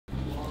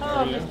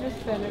Hello,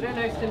 Mr. Senator.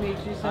 Nice to meet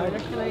you, Senator.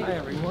 Hi,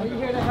 everyone. Are you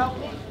here to help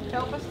me?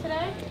 Help us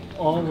today?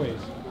 Always.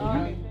 All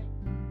right.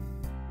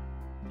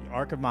 The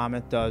Arc of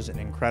Monmouth does an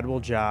incredible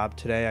job.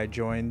 Today I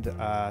joined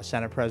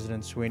Senate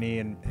President Sweeney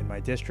in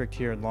my district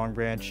here in Long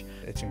Branch.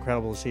 It's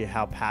incredible to see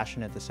how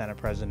passionate the Senate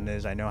President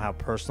is. I know how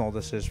personal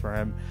this is for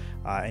him,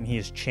 and he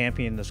has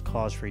championed this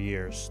cause for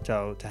years.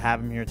 So to have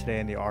him here today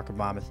in the Arc of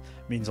Monmouth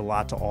means a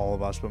lot to all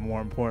of us, but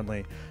more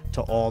importantly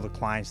to all the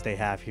clients they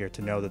have here,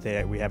 to know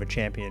that we have a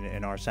champion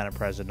in our Senate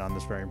President on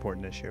this very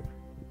important issue.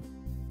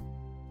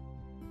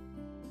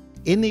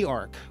 In the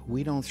ARC,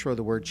 we don't throw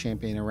the word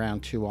champion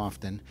around too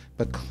often,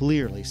 but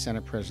clearly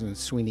Senate President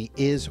Sweeney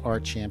is our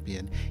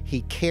champion.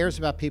 He cares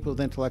about people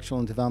with intellectual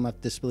and developmental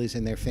disabilities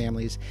and their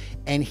families,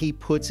 and he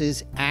puts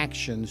his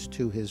actions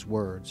to his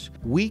words.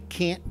 We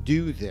can't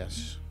do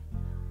this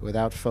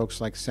without folks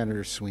like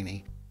Senator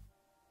Sweeney.